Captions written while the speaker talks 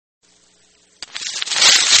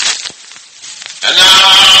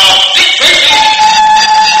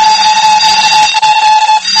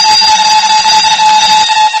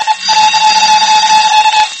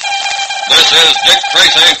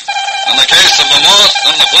Tracy in the case of the Moth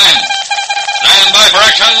and the plane. Stand by for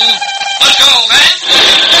action. Let's go, man!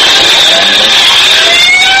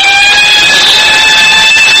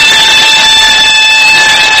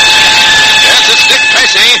 Yes, it's Dick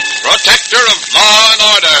Tracy, protector of law and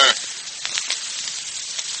order.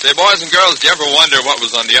 Say, boys and girls, do you ever wonder what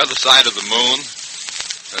was on the other side of the moon?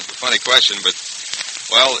 That's a funny question, but,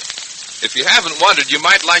 well, if you haven't wondered, you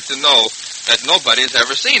might like to know that nobody has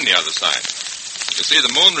ever seen the other side. You see,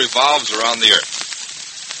 the moon revolves around the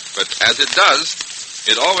Earth. But as it does,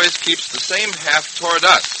 it always keeps the same half toward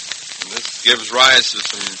us. And this gives rise to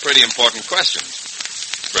some pretty important questions.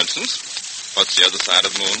 For instance, what's the other side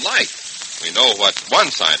of the moon like? We know what one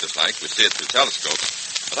side is like. We see it through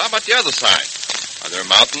telescopes. But how about the other side? Are there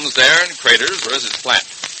mountains there and craters, or is it flat?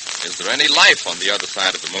 Is there any life on the other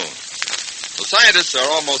side of the moon? The scientists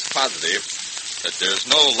are almost positive that there's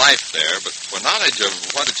no life there, but for knowledge of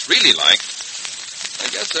what it's really like, I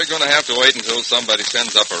guess they're going to have to wait until somebody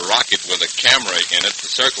sends up a rocket with a camera in it to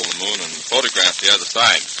circle the moon and photograph the other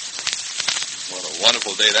side. What a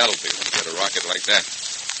wonderful day that'll be when you get a rocket like that.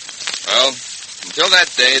 Well, until that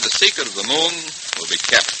day, the secret of the moon will be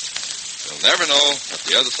kept. You'll never know what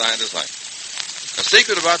the other side is like. A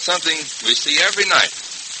secret about something we see every night,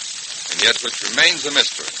 and yet which remains a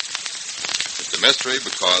mystery. It's a mystery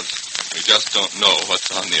because we just don't know what's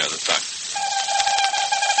on the other side.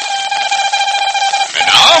 And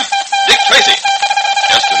now, Dick Tracy.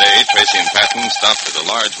 Yesterday, Tracy and Patton stopped at a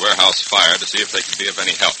large warehouse fire to see if they could be of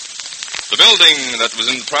any help. The building that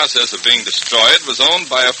was in the process of being destroyed was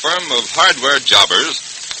owned by a firm of hardware jobbers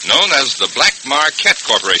known as the Black Marquette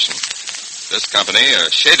Corporation. This company,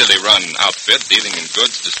 a shadily run outfit dealing in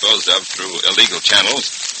goods disposed of through illegal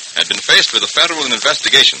channels, had been faced with a federal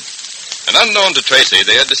investigation. And unknown to Tracy,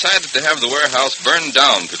 they had decided to have the warehouse burned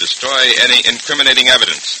down to destroy any incriminating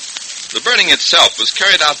evidence. The burning itself was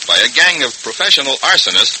carried out by a gang of professional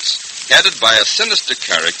arsonists headed by a sinister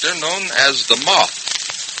character known as the Moth.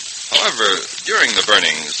 However, during the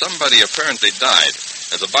burning, somebody apparently died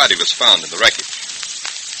as a body was found in the wreckage.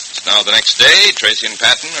 Now, the next day, Tracy and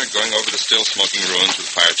Patton are going over the still-smoking ruins with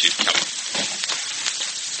Fire Chief Kelly.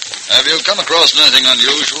 Have you come across anything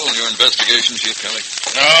unusual in your investigation, Chief Kelly?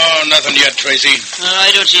 No, nothing yet, Tracy.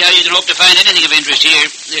 I don't see how you can hope to find anything of interest here.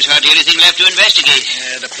 There's hardly anything left to investigate.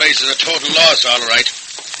 Yeah, the place is a total loss, all right.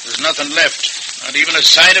 There's nothing left. Not even a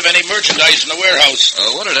sign of any merchandise in the warehouse.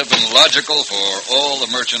 Would it have been logical for all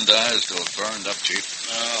the merchandise to have burned up, Chief?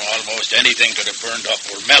 Almost anything could have burned up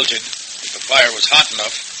or melted if the fire was hot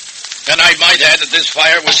enough. Then I might add that this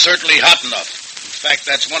fire was certainly hot enough. In fact,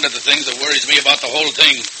 that's one of the things that worries me about the whole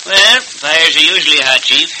thing. Well, fires are usually hot,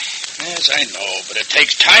 Chief. Yes, I know, but it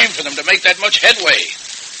takes time for them to make that much headway.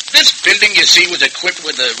 This building, you see, was equipped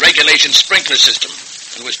with a regulation sprinkler system.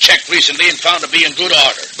 It was checked recently and found to be in good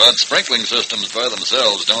order. But sprinkling systems by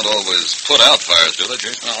themselves don't always put out fires, do they,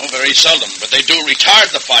 Chief? No, very seldom, but they do retard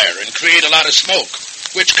the fire and create a lot of smoke,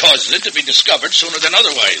 which causes it to be discovered sooner than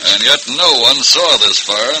otherwise. And yet no one saw this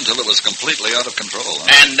fire until it was completely out of control.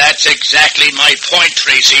 Huh? And that's exactly my point,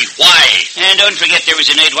 Tracy. Why? And don't forget there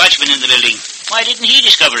was a night watchman in the building. Why didn't he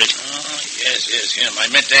discover it? Oh, yes, him.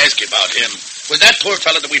 I meant to ask you about him. Was that poor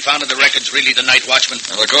fellow that we found in the records really the night watchman?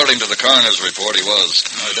 Well, according to the coroner's report, he was.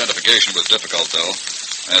 Identification was difficult, though,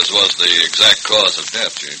 as was the exact cause of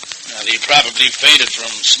death, Chief. Well, he probably fainted from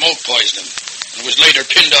smoke poisoning and was later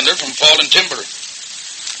pinned under from fallen timber.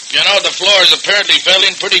 You know, the floors apparently fell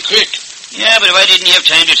in pretty quick. Yeah, but why didn't you have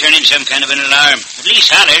time to turn in some kind of an alarm? At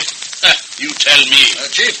least holler. You tell me.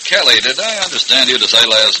 Chief Kelly, did I understand you to say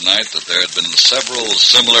last night that there had been several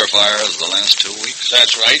similar fires the last 2 weeks?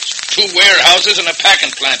 That's right. 2 warehouses and a packing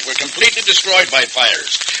plant were completely destroyed by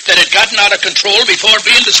fires that had gotten out of control before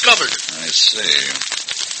being discovered. I see.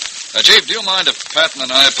 Chief, do you mind if Patton and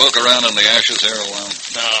I poke around in the ashes here a while?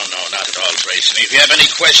 No, not at all, Grayson. If you have any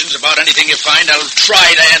questions about anything you find, I'll try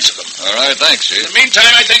to answer them. All right, thanks, Chief. In the meantime,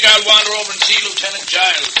 I think I'll wander over and see Lieutenant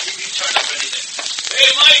Giles. See if he turn up anything. Hey,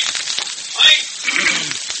 Mike!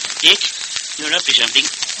 Dick, you're up to something.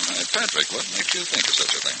 Patrick, what makes you think of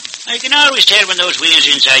such a thing? I can always tell when those wheels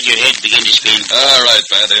inside your head begin to spin. All right,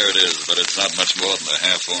 Pat, here it is, but it's not much more than a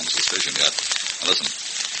half-formed suspicion yet. Now, listen.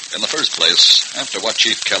 In the first place, after what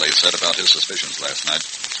Chief Kelly said about his suspicions last night,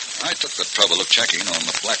 I took the trouble of checking on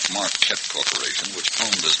the Black Marquette Corporation, which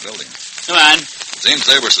owned this building. Go on. It seems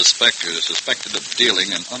they were suspected of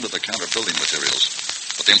dealing in under-the-counter building materials.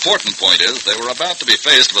 But the important point is they were about to be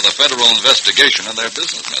faced with a federal investigation of their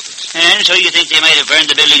business methods. And so you think they might have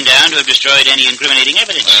burned the building down to have destroyed any incriminating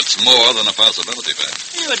evidence? That's more than a possibility, Pat.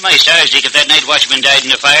 Yeah, but my stars, Dick, if that night watchman died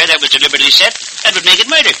in a fire that was deliberately set, that would make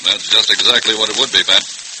it murder. That's just exactly what it would be, Pat.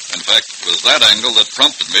 In fact, it was that angle that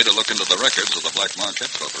prompted me to look into the records of the Black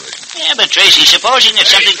Marquette Corporation. Yeah, but Tracy, supposing that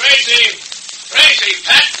something... Tracy,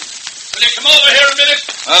 Pat, will you come over here a minute?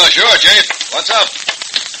 Oh, sure, Chief. What's up?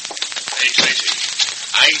 Hey, Tracy,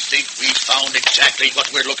 I think we found exactly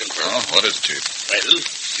what we're looking for. Oh, what is it, Chief? Well,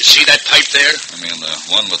 you see that pipe there? I mean, the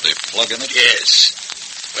one with the plug in it? Yes.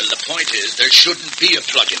 Well, the point is, there shouldn't be a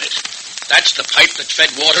plug in it. That's the pipe that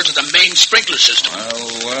fed water to the main sprinkler system.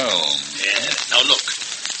 Well. Yeah. Now, look.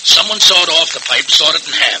 Someone sawed off the pipe, sawed it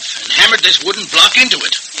in half, and hammered this wooden block into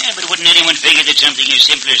it. Yeah, but wouldn't anyone figure that something as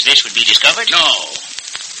simple as this would be discovered? No.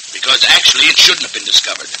 Because actually, it shouldn't have been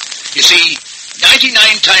discovered. You see, 99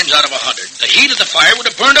 times out of 100, the heat of the fire would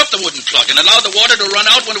have burned up the wooden plug and allowed the water to run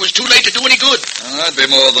out when it was too late to do any good. I'd be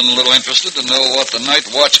more than a little interested to know what the night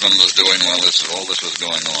watchman was doing while all this was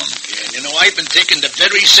going on. Yeah, you know, I've been thinking the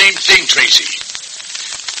very same thing, Tracy.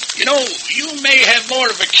 You know, you may have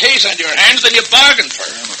more of a case on your hands than you bargained for.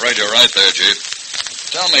 I'm afraid you're right there, Chief.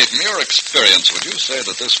 Tell me, from your experience, would you say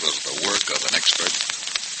that this was the work of an expert?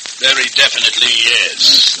 Very definitely,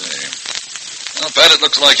 yes. I see. Well, Pat, it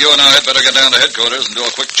looks like you and I had better get down to headquarters and do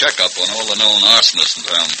a quick checkup on all the known arsonists in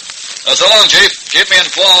town. So long, Chief. Keep me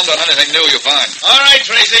informed on anything new you find. All right,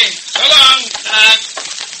 Tracy. So long.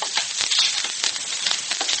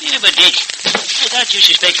 Yeah, but Dick, I thought you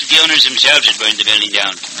suspected the owners themselves had burned the building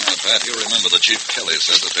down. Pat, you remember that Chief Kelly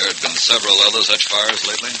said that there had been several other such fires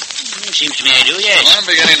lately? Seems to me I do, yes. Well, I'm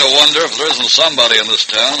beginning to wonder if there isn't somebody in this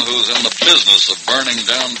town who's in the business of burning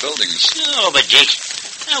down buildings. Oh, but Dick,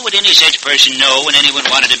 how would any such person know when anyone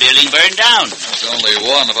wanted a building burned down? That's only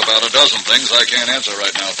one of about a dozen things I can't answer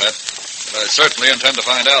right now, Pat. But I certainly intend to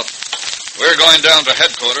find out. We're going down to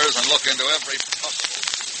headquarters and look into every possible...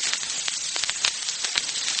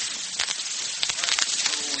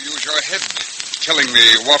 Use your head. Telling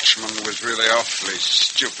the watchman was really awfully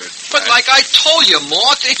stupid. But like I told you,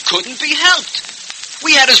 Moth, it couldn't be helped.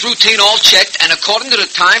 We had his routine all checked, and according to the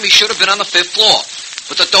time, he should have been on the 5th floor.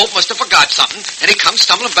 But the dope must have forgot something, and he comes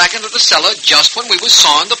stumbling back into the cellar just when we were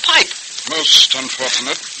sawing the pipe. Most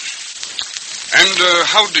unfortunate. And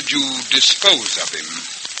how did you dispose of him?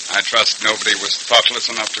 I trust nobody was thoughtless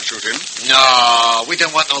enough to shoot him. No, we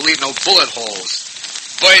didn't want to leave no bullet holes.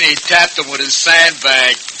 Bernie tapped him with his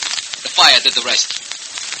sandbag. The fire did the rest.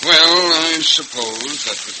 Well, I suppose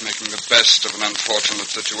that was making the best of an unfortunate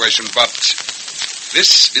situation, but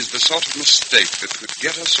this is the sort of mistake that could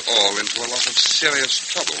get us all into a lot of serious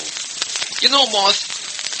trouble. You know, Moth,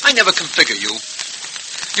 I never can figure you.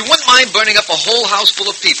 You wouldn't mind burning up a whole house full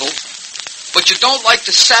of people, but you don't like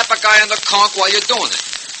to sap a guy on the conch while you're doing it.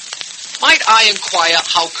 Might I inquire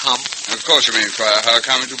how come? Of course you may inquire how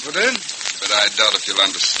come you put in, but I doubt if you'll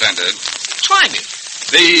understand it. Try me.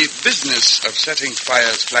 The business of setting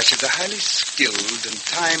fires flash is a highly skilled and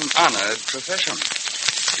time-honored profession.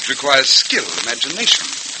 It requires skill, imagination,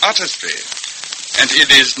 artistry, and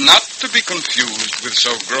it is not to be confused with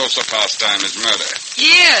so gross a pastime as murder.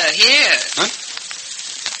 Here. Huh?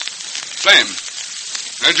 Flame,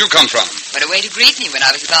 where'd you come from? What a way to greet me when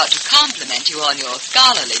I was about to compliment you on your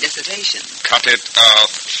scholarly dissertation. Cut it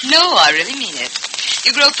out. No, I really mean it.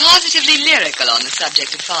 You grow positively lyrical on the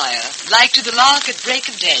subject of fire, like to the lark at break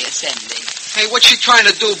of day ascending. Hey, what's she trying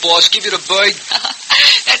to do, boss? Give you the bird?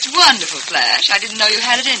 That's wonderful, Flash. I didn't know you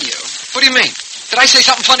had it in you. What do you mean? Did I say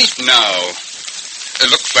something funny? No.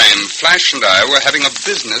 Look, Flame, Flash and I were having a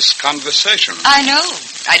business conversation. I know.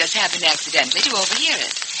 I just happened accidentally to overhear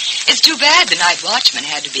it. It's too bad the night watchman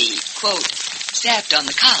had to be, quote, sapped on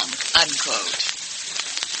the conch, unquote.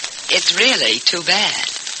 It's really too bad.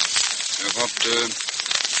 What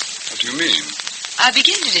do you mean? I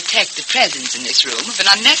begin to detect the presence in this room of an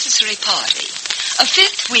unnecessary party. A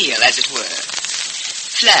fifth wheel, as it were.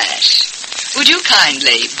 Flash, would you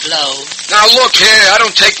kindly blow? Now, look here. I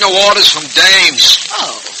don't take no orders from dames.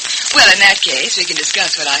 Oh, well, in that case, we can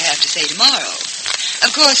discuss what I have to say tomorrow.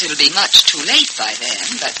 Of course, it'll be much too late by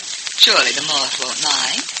then, but surely the Moth won't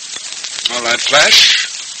mind. All right, Flash.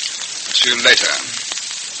 See you later.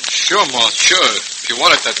 Sure, Moth, sure. If you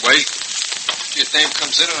want it that way. Your dame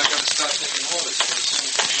comes in and I got to start taking orders for the same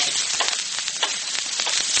thing.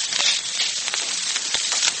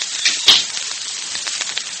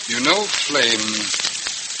 You know, Flame,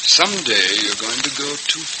 someday you're going to go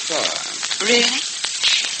too far. Really?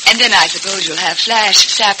 And then I suppose you'll have Flash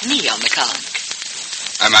sap me on the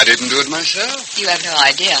conch. I might even do it myself. You have no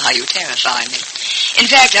idea how you terrify me. In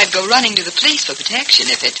fact, I'd go running to the police for protection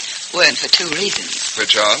if it weren't for two reasons.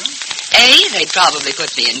 Which are? A, they'd probably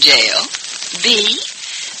put me in jail. B,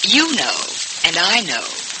 you know, and I know,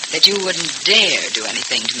 that you wouldn't dare do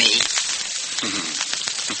anything to me.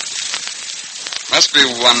 Must be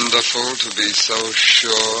wonderful to be so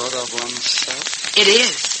sure of oneself. It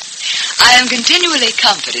is. I am continually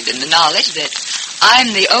comforted in the knowledge that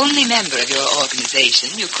I'm the only member of your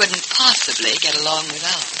organization you couldn't possibly get along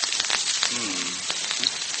without.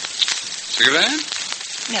 Cigarette?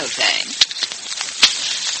 No, thanks.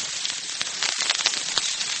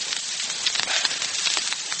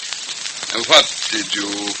 What did you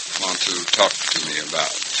want to talk to me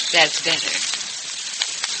about? That's better.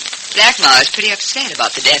 Blackmar is pretty upset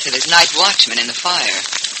about the death of his night watchman in the fire.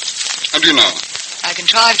 How do you know? I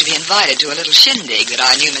contrived to be invited to a little shindig that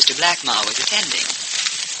I knew Mr. Blackmar was attending.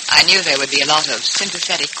 I knew there would be a lot of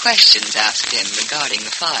sympathetic questions asked him regarding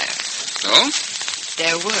the fire. Oh?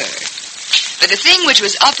 There were. But the thing which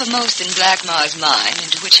was uppermost in Blackmar's mind,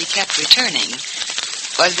 and to which he kept returning,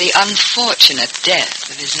 was the unfortunate death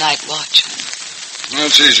of his night watchman. Well,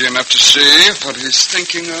 it's easy enough to see what he's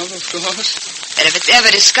thinking of course. That if it's ever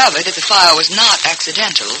discovered that the fire was not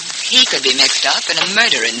accidental, he could be mixed up in a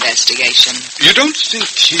murder investigation. You don't think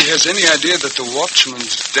he has any idea that the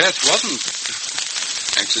watchman's death wasn't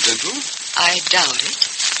accidental? I doubt it.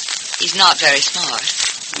 He's not very smart.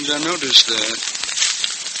 And I noticed that.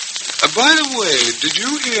 By the way, did you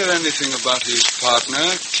hear anything about his partner,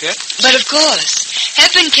 Ket? But of course.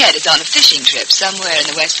 Hepburn Ket is on a fishing trip somewhere in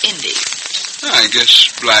the West Indies. I guess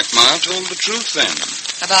Blackmar told the truth then.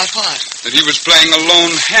 About what? That he was playing a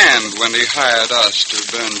lone hand when he hired us to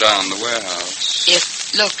burn down the warehouse. It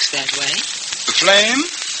looks that way. The flame?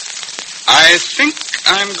 I think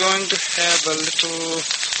I'm going to have a little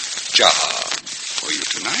job for you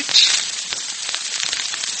tonight.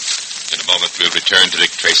 In a moment, we'll return to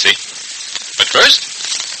Dick Tracy. But first,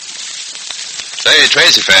 say,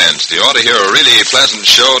 Tracy fans, do you want to hear a really pleasant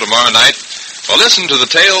show tomorrow night? Well, listen to the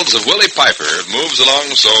tales of Willie Piper. It moves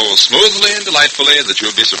along so smoothly and delightfully that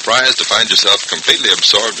you'll be surprised to find yourself completely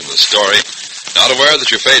absorbed in the story, not aware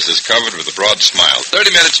that your face is covered with a broad smile.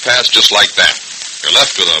 30 minutes pass just like that. You're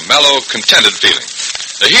left with a mellow, contented feeling.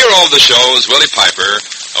 The hero of the show is Willie Piper,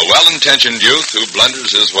 a well-intentioned youth who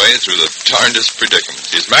blunders his way through the darndest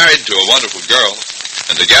predicaments. He's married to a wonderful girl,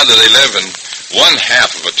 and together they live in one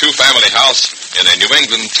half of a two-family house in a New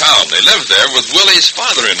England town. They live there with Willie's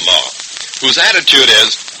father-in-law, whose attitude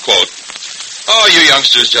is, quote, "Oh, you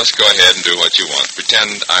youngsters just go ahead and do what you want.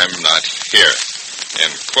 Pretend I'm not here,"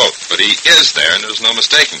 end quote. But he is there, and there's no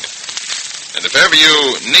mistaking it. And if ever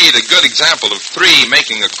you need a good example of three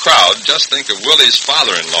making a crowd, just think of Willie's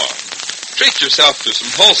father-in-law. Treat yourself to some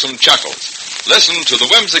wholesome chuckles. Listen to the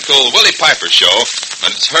whimsical Willie Piper Show,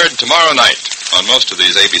 and it's heard tomorrow night on most of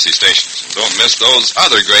these ABC stations. And don't miss those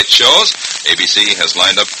other great shows ABC has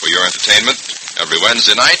lined up for your entertainment. Every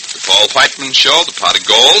Wednesday night, the Paul Whiteman Show, the Pot of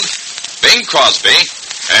Gold, Bing Crosby,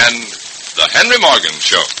 and the Henry Morgan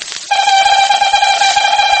Show.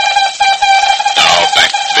 Now, back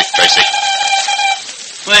to Dick Tracy.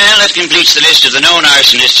 Well, that completes the list of the known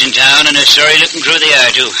arsonists in town, and a sorry-looking crew they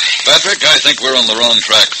are, too. Patrick, I think we're on the wrong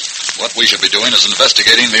track. What we should be doing is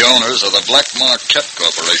investigating the owners of the Blackmar Ket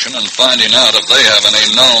Corporation and finding out if they have any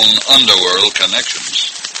known underworld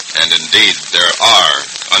connections. And indeed, there are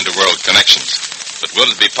underworld connections. But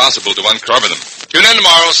will it be possible to uncover them? Tune in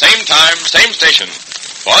tomorrow, same time, same station,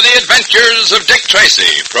 for the Adventures of Dick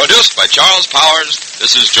Tracy, produced by Charles Powers.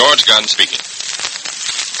 This is George Gunn speaking.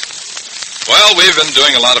 Well, we've been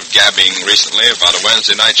doing a lot of gabbing recently about a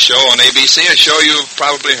Wednesday night show on ABC, a show you've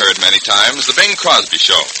probably heard many times, the Bing Crosby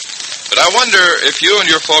Show. But I wonder if you and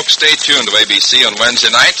your folks stay tuned to ABC on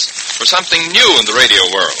Wednesday nights for something new in the radio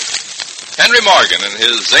world. Henry Morgan and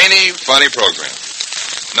his zany, funny program.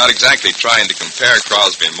 Not exactly trying to compare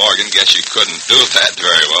Crosby and Morgan. Guess you couldn't do that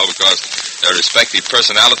very well because their respective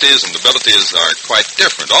personalities and abilities are quite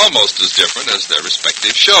different, almost as different as their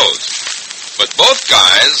respective shows. But both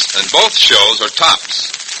guys and both shows are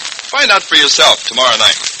tops. Find out for yourself tomorrow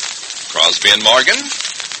night. Crosby and Morgan,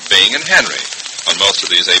 Bing and Henry on most of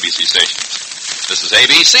these ABC stations. This is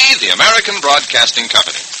ABC, the American Broadcasting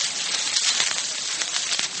Company.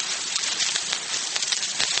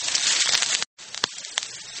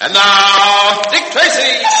 And now, Dick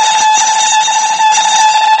Tracy.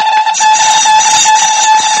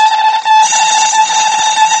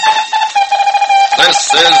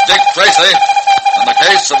 This is Dick Tracy in the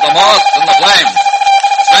case of the Moth and the Flame.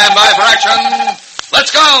 Stand by for action.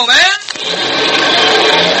 Let's go, man!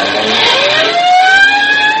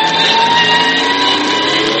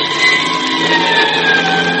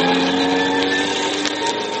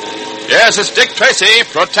 Yes, it's Dick Tracy,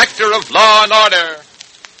 protector of law and order.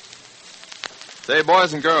 Say,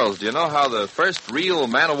 boys and girls, do you know how the first real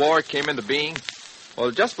man-of-war came into being?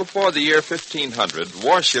 Well, just before the year 1500,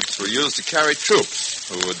 warships were used to carry troops.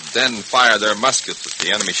 who would then fire their muskets at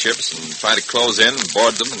the enemy ships and try to close in,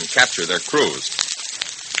 board them, and capture their crews.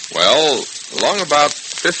 Well, along about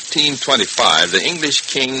 1525, the English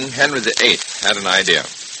king, Henry VIII, had an idea.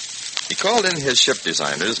 He called in his ship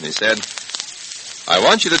designers and he said, "I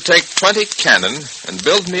want you to take 20 cannon and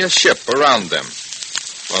build me a ship around them."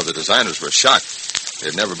 Well, the designers were shocked. They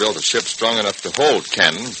had never built a ship strong enough to hold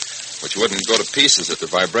cannon, which wouldn't go to pieces at the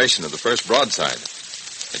vibration of the first broadside.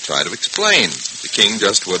 They tried to explain. The king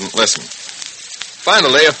just wouldn't listen.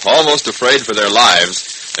 Finally, almost afraid for their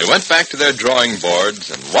lives, they went back to their drawing boards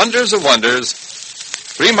and, wonders of wonders,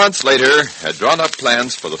 3 months later had drawn up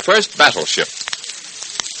plans for the first battleship.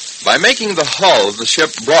 By making the hull of the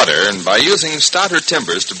ship broader and by using stouter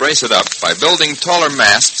timbers to brace it up, by building taller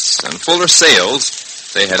masts and fuller sails,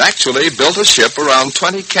 they had actually built a ship around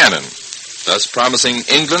 20 cannon, thus promising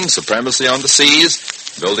England supremacy on the seas,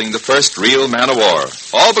 building the first real man-of-war,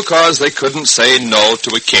 all because they couldn't say no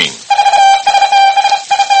to a king.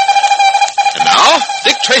 And now,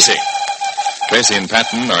 Dick Tracy. Tracy and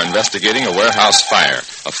Patton are investigating a warehouse fire,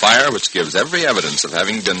 a fire which gives every evidence of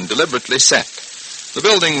having been deliberately set. The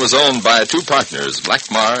building was owned by two partners,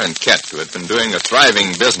 Blackmar and Kett, who had been doing a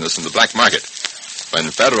thriving business in the black market.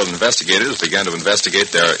 When federal investigators began to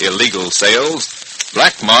investigate their illegal sales,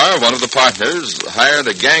 Blackmar, one of the partners, hired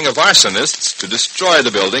a gang of arsonists to destroy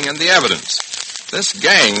the building and the evidence. This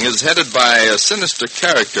gang is headed by a sinister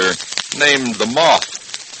character named the Moth.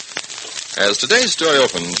 As today's story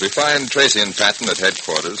opens, we find Tracy and Patton at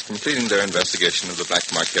headquarters completing their investigation of the Black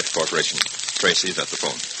Market Corporation. Tracy's at the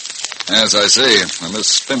phone. Yes, I see. Miss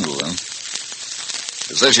Spindle, huh?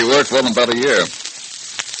 She says she worked for them about a year.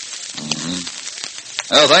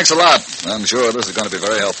 Well, thanks a lot. I'm sure this is going to be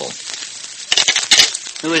very helpful.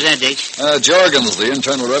 Who is that, Dick? Jorgens, the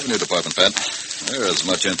Internal Revenue Department, Pat. They're as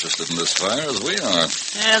much interested in this fire as we are.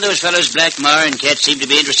 Those fellows, Blackmar and Kett, seem to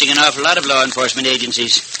be interesting an awful lot of law enforcement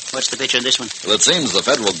agencies. What's the picture on this one? Well, it seems the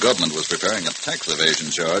federal government was preparing a tax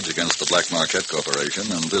evasion charge against the Black Market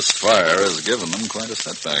Corporation, and this fire has given them quite a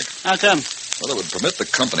setback. How come? Well, it would permit the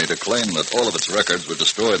company to claim that all of its records were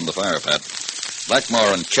destroyed in the fire, Pat.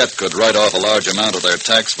 Blackmar and Kett could write off a large amount of their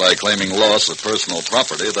tax by claiming loss of personal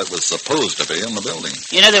property that was supposed to be in the building.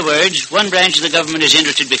 In other words, one branch of the government is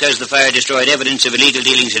interested because the fire destroyed evidence of illegal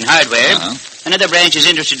dealings in hardware. Another branch is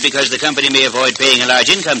interested because the company may avoid paying a large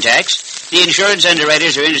income tax. The insurance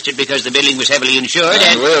underwriters are interested because the building was heavily insured.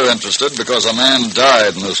 And we're interested because a man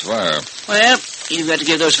died in this fire. Well, you've got to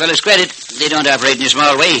give those fellows credit. They don't operate in a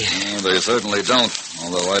small way. They certainly don't,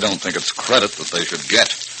 although I don't think it's credit that they should get.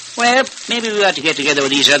 Well, maybe we ought to get together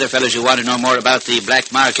with these other fellows who want to know more about the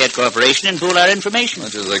Black Market Corporation and pool our information.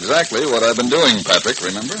 Which is exactly what I've been doing, Patrick,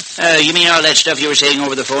 remember? You mean all that stuff you were saying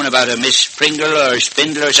over the phone about a Miss Pringle or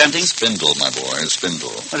Spindle or something? Spindle, my boy,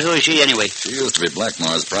 Spindle. Well, who is she anyway? She used to be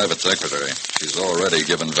Blackmar's private secretary. She's already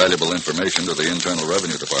given valuable information to the Internal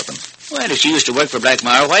Revenue Department. Well, if she used to work for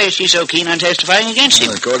Blackmar, why is she so keen on testifying against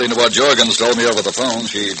him? According to what Jorgens told me over the phone,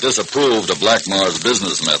 she disapproved of Blackmar's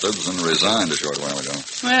business methods and resigned a short while ago.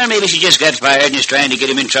 Well, maybe she just got fired and is trying to get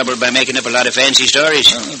him in trouble by making up a lot of fancy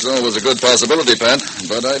stories. Well, it's always a good possibility, Pat,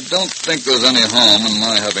 but I don't think there's any harm in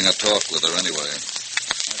my having a talk with her anyway.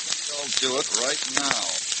 I think I'll do it right now.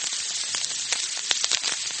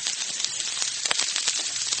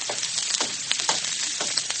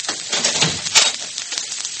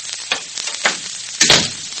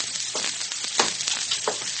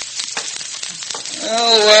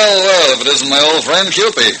 Well, if it isn't my old friend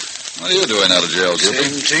Cupie. What are you doing out of jail, Cupie?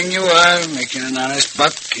 Same thing you are, making an honest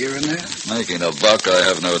buck here and there. Making a buck, I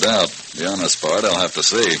have no doubt. The honest part, I'll have to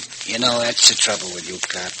see. You know, that's the trouble with you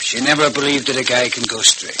cops. You never believe that a guy can go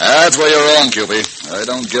straight. That's where you're wrong, Cupie. I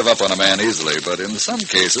don't give up on a man easily, but in some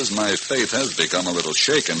cases, my faith has become a little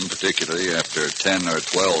shaken, particularly after 10 or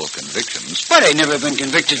 12 convictions. But I never been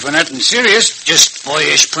convicted for nothing serious, just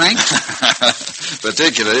boyish pranks.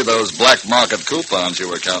 Particularly those black market coupons you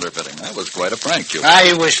were counterfeiting. That was quite a prank, Cupie.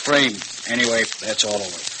 I was framed. Anyway, that's all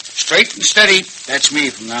over. Straight and steady, that's me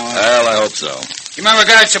from now on. Well, I hope so. Give my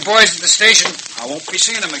regards to boys at the station. I won't be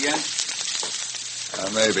seeing them again.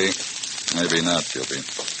 Maybe. Maybe not, Cupie.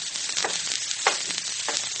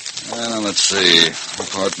 Well, let's see.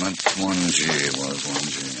 Apartment 1G was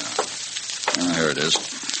 1G now. Here it is.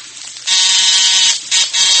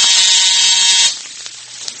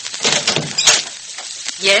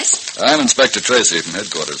 Yes? I'm Inspector Tracy from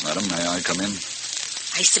headquarters, madam. May I come in?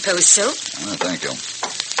 I suppose so. Thank you.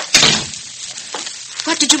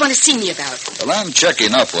 What did you want to see me about? Well, I'm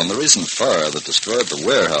checking up on the recent fire that destroyed the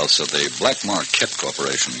warehouse of the Black Marquette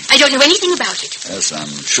Corporation. I don't know anything about it. Yes,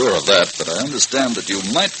 I'm sure of that, but I understand that you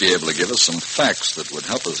might be able to give us some facts that would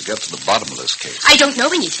help us get to the bottom of this case. I don't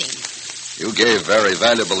know anything. You gave very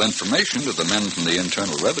valuable information to the men from the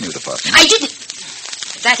Internal Revenue Department. I didn't.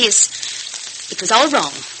 That is, it was all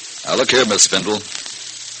wrong. Now, look here, Miss Spindle.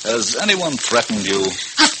 Has anyone threatened you?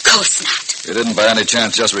 Of course not. You didn't by any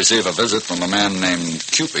chance just receive a visit from a man named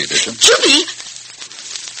Cupid, did you? Cupid?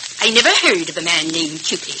 I never heard of a man named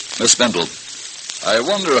Cupid. Miss Spindle, I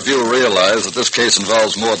wonder if you realize that this case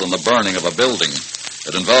involves more than the burning of a building.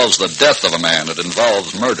 It involves the death of a man. It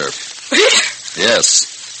involves murder. Murder?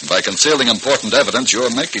 Yes. And by concealing important evidence, you're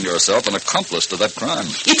making yourself an accomplice to that crime.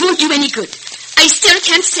 It won't do any good. I still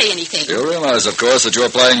can't say anything. You realize, of course, that you're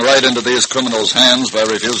playing right into these criminals' hands by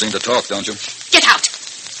refusing to talk, don't you? Get out.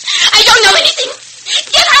 I don't know anything.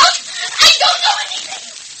 Get out. I don't know anything.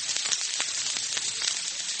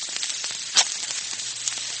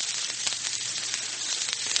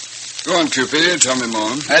 Go on, Cupid. Tell me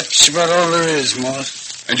more. That's about all there is, Moth.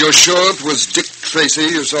 And you're sure it was Dick Tracy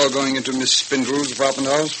you saw going into Miss Spindle's apartment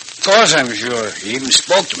house? Of course I'm sure. He even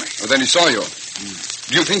spoke to me. Well, then he saw you.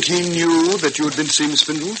 Do you think he knew that you had been seeing Miss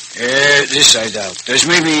Spindle? This I doubt. There's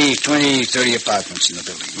maybe 20, 30 apartments in the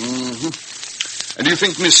building. Mm-hmm. And do you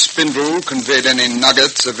think Miss Spindle conveyed any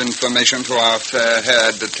nuggets of information to our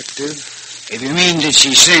fair-haired detective? If you mean did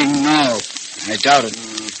she sing, no. I doubt it.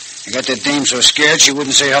 I got that dame so scared she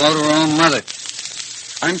wouldn't say hello to her own mother.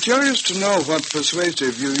 I'm curious to know what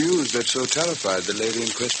persuasive you used that so terrified the lady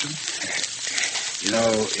in question. You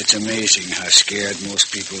know, it's amazing how scared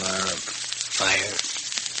most people are of fire.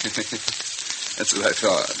 That's what I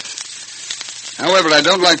thought. However, I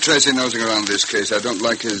don't like Tracy nosing around this case. I don't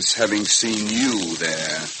like his having seen you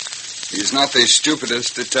there. He's not the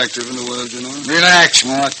stupidest detective in the world, you know. Relax,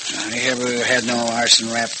 Mort. I ever had no arson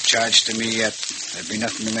rap charged to me yet. There'd be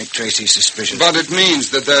nothing to make Tracy suspicious. But it means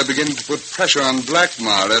that they're beginning to put pressure on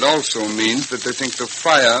Blackmar. It also means that they think the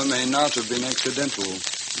fire may not have been accidental.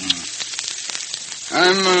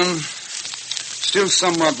 I'm still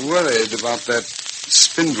somewhat worried about that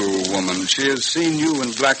Spindle woman. She has seen you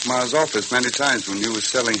in Blackmar's office many times when you were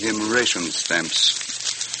selling him ration stamps.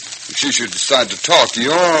 If she should decide to talk,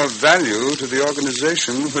 your value to the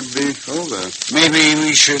organization would be over. Maybe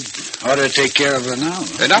we ought to take care of her now.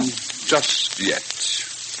 Not just yet.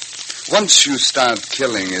 Once you start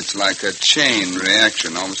killing, it's like a chain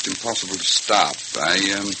reaction, almost impossible to stop. I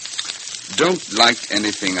don't like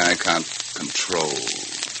anything I can't control.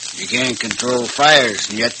 You can't control fires,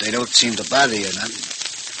 and yet they don't seem to bother you none.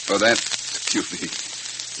 Oh, that, Cupid,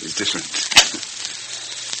 is different.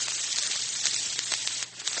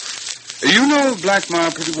 You know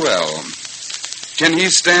Blackmar pretty well. Can he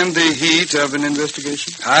stand the heat of an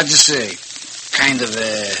investigation? Hard to say. Kind of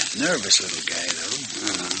a nervous little guy,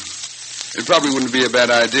 though. It probably wouldn't be a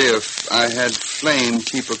bad idea if I had Flame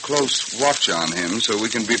keep a close watch on him so we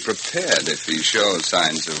can be prepared if he shows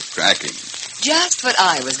signs of cracking. Just what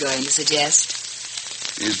I was going to suggest.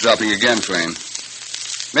 He's dropping again, Flame.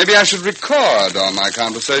 Maybe I should record all my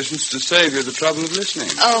conversations to save you the trouble of listening.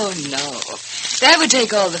 Oh, no. That would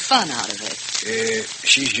take all the fun out of it.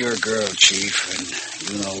 She's your girl, Chief, and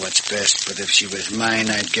you know what's best. But if she was mine,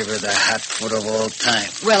 I'd give her the hot foot of all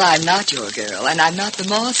time. Well, I'm not your girl, and I'm not the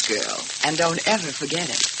Moth girl. And don't ever forget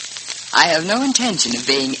it. I have no intention of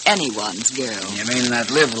being anyone's girl. You may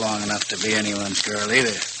not live long enough to be anyone's girl,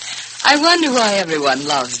 either. I wonder why everyone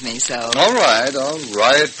loves me so. All right.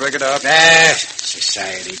 Break it up.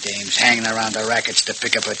 Society dames hanging around the rackets to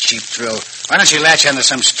pick up a cheap thrill. Why don't she latch onto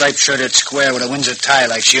some striped-shirted square with a Windsor tie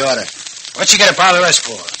like she oughta? What's she got to bother us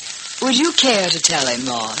for? Would you care to tell him,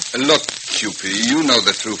 Moth? Look, Cupid, you know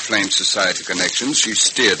that through Flame Society connections, she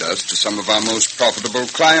steered us to some of our most profitable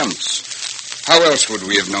clients. How else would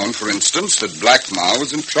we have known, for instance, that Blackmar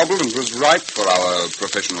was in trouble and was ripe for our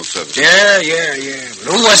professional services? Yeah.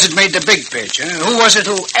 But who was it made the big pitch, huh? Who was it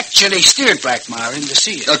who actually steered Blackmar in to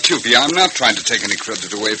see it? Cupid, I'm not trying to take any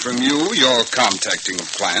credit away from you. Your contacting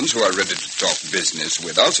of clients who are ready to talk business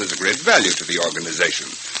with us is a great value to the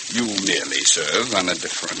organization. You merely serve on a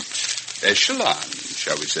different echelon,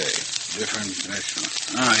 shall we say. Different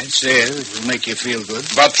echelon. All right, say it. It'll make you feel good.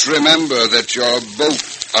 But remember that you're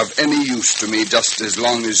both of any use to me just as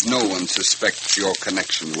long as no one suspects your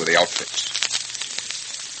connection with the outfit.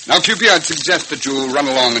 Now, Cupid, I'd suggest that you run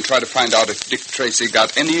along and try to find out if Dick Tracy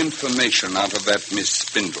got any information out of that Miss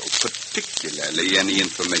Spindle, particularly any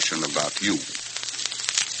information about you.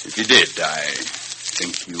 If he did, I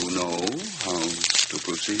think you know how to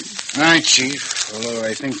proceed? All right, Chief. Although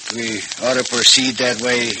I think we ought to proceed that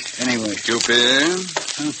way anyway. Cupid?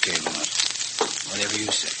 Okay, Moth. Whatever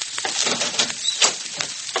you say.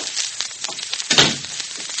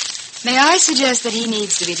 May I suggest that he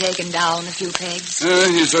needs to be taken down a few pegs?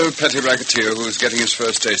 He's a petty racketeer who's getting his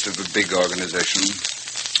first taste of the big organization.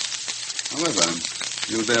 However,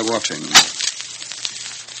 you there watching.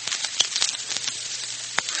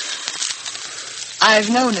 I've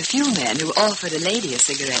known a few men who offered a lady a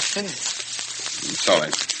cigarette first. I'm sorry.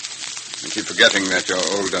 I keep forgetting that you're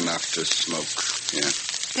old enough to smoke. Yeah.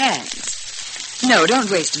 Thanks. No, don't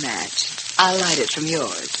waste a match. I'll light it from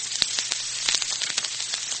yours.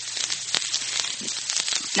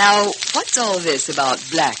 Now, what's all this about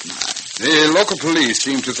Blackmar? The local police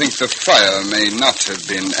seem to think the fire may not have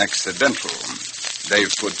been accidental.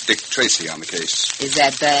 They've put Dick Tracy on the case. Is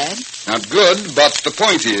that bad? Not good, but the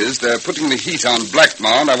point is they're putting the heat on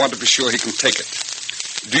Blackmar, and I want to be sure he can take it.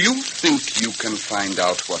 Do you think you can find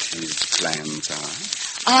out what his plans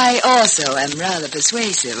are? I also am rather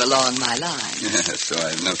persuasive along my lines. Yes, so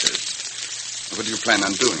I've noticed. What do you plan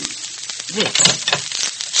on doing? This.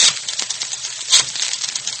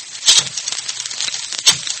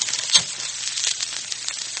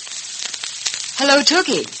 Hello,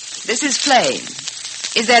 Tookie. This is Flame.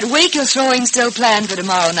 Is that wake you're throwing still planned for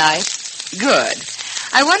tomorrow night? Good.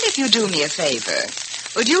 I wonder if you'd do me a favor.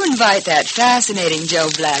 Would you invite that fascinating Joe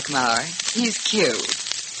Blackmar? He's cute.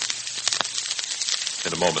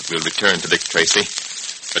 In a moment, we'll return to Dick Tracy.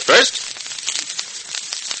 But first,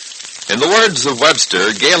 in the words of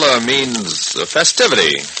Webster, gala means a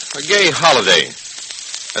festivity, a gay holiday.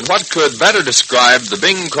 And what could better describe the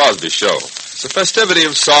Bing Crosby Show? It's a festivity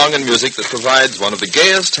of song and music that provides one of the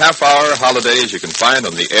gayest half-hour holidays you can find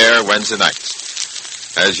on the air Wednesday nights.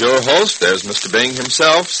 As your host, there's Mr. Bing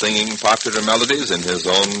himself, singing popular melodies in his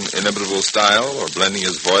own inimitable style or blending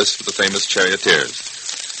his voice with the famous charioteers.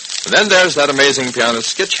 And then there's that amazing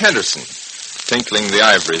pianist, Skitch Henderson, tinkling the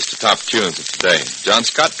ivories to top tunes of today. John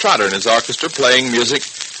Scott Trotter and his orchestra playing music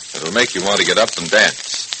that will make you want to get up and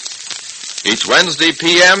dance. Each Wednesday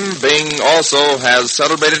p.m., Bing also has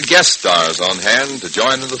celebrated guest stars on hand to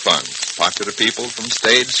join in the fun. Popular people from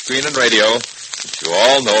stage, screen, and radio that you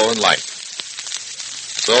all know and like.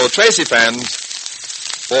 So, Tracy fans,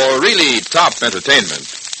 for really top entertainment,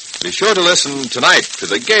 be sure to listen tonight to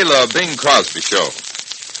the Gala Bing Crosby Show.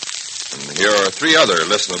 And here are 3 other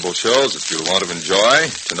listenable shows that you'll want to enjoy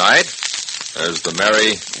tonight. There's the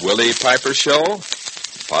Mary Willie Piper Show,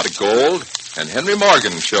 Pot of Gold, and Henry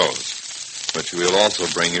Morgan shows, which we'll also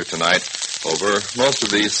bring you tonight over most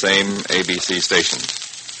of these same ABC stations.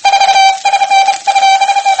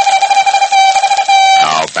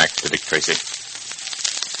 Now, back to Dick Tracy.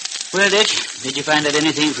 Well, Dick, did you find out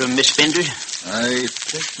anything from Miss Spindler? I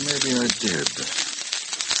think maybe I did.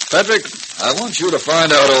 Patrick, I want you to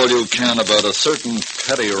find out all you can about a certain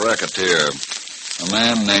petty racketeer, a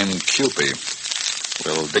man named Cupie.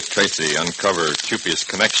 Will Dick Tracy uncover Cupie's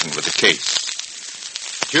connection with the case?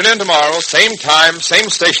 Tune in tomorrow, same time, same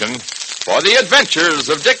station, for The Adventures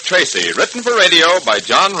of Dick Tracy, written for radio by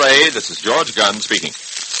John Ray. This is George Gunn speaking.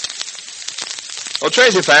 Well,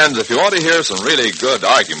 Tracy fans, if you want to hear some really good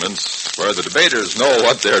arguments where the debaters know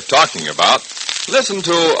what they're talking about, listen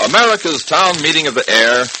to America's Town Meeting of the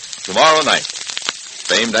Air tomorrow night.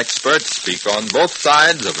 Famed experts speak on both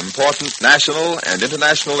sides of important national and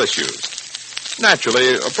international issues.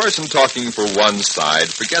 Naturally, a person talking for one side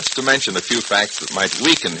forgets to mention a few facts that might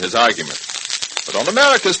weaken his argument. But on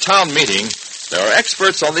America's Town Meeting, there are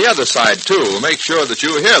experts on the other side, too, who make sure that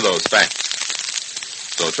you hear those facts.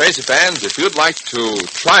 So, Tracy fans, if you'd like to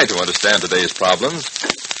try to understand today's problems,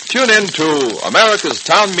 tune in to America's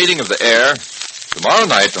Town Meeting of the Air tomorrow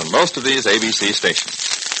night on most of these ABC stations.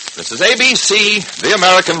 This is ABC, the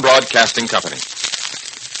American Broadcasting Company.